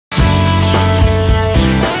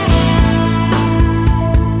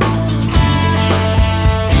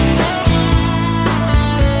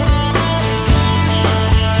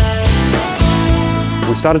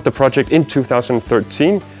started the project in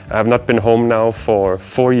 2013. I have not been home now for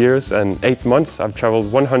 4 years and 8 months. I've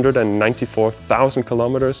traveled 194,000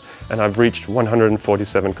 kilometers and I've reached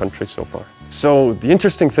 147 countries so far. So the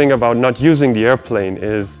interesting thing about not using the airplane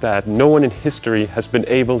is that no one in history has been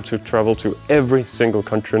able to travel to every single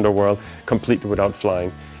country in the world completely without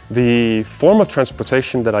flying. The form of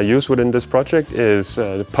transportation that I use within this project is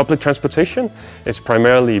public transportation. It's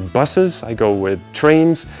primarily buses. I go with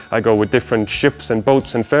trains, I go with different ships and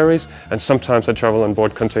boats and ferries, and sometimes I travel on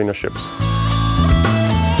board container ships.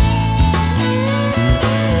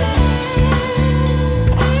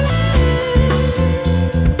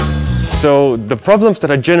 So the problems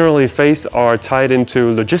that I generally face are tied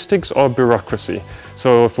into logistics or bureaucracy.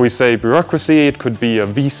 So if we say bureaucracy, it could be a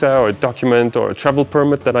visa or a document or a travel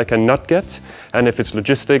permit that I cannot get. And if it's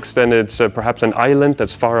logistics, then it's perhaps an island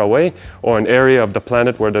that's far away or an area of the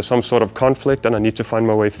planet where there's some sort of conflict and I need to find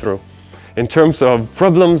my way through. In terms of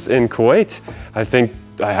problems in Kuwait, I think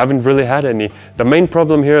I haven't really had any. The main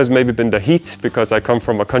problem here has maybe been the heat because I come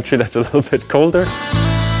from a country that's a little bit colder.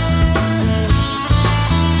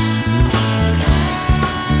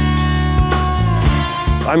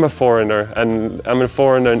 I'm a foreigner, and I'm a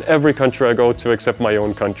foreigner in every country I go to except my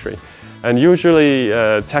own country. And usually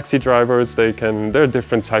taxi drivers, there are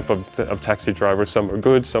different type of taxi drivers. Some are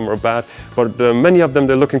good, some are bad, but many of them,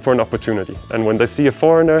 they're looking for an opportunity. And when they see a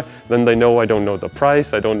foreigner, then they know I don't know the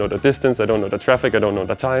price, I don't know the distance, I don't know the traffic, I don't know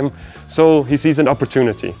the time. So he sees an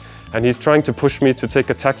opportunity. And he's trying to push me to take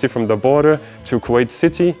a taxi from the border to Kuwait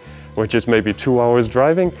City, which is maybe 2 hours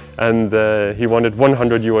driving, and he wanted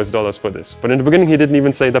 $100 for this. But in the beginning he didn't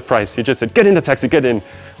even say the price, he just said, get in the taxi, get in.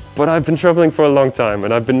 But I've been traveling for a long time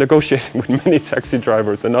and I've been negotiating with many taxi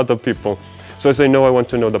drivers and other people. So I say, no, I want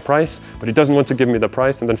to know the price, but he doesn't want to give me the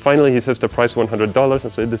price. And then finally he says the price $100, and I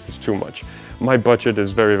say, this is too much. My budget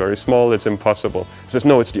is very, very small, it's impossible. He says,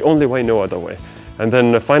 no, it's the only way, no other way. And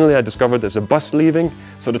then finally I discovered there's a bus leaving.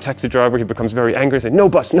 So the taxi driver, he becomes very angry, saying, no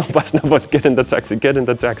bus, no bus, no bus, get in the taxi, get in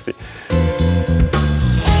the taxi.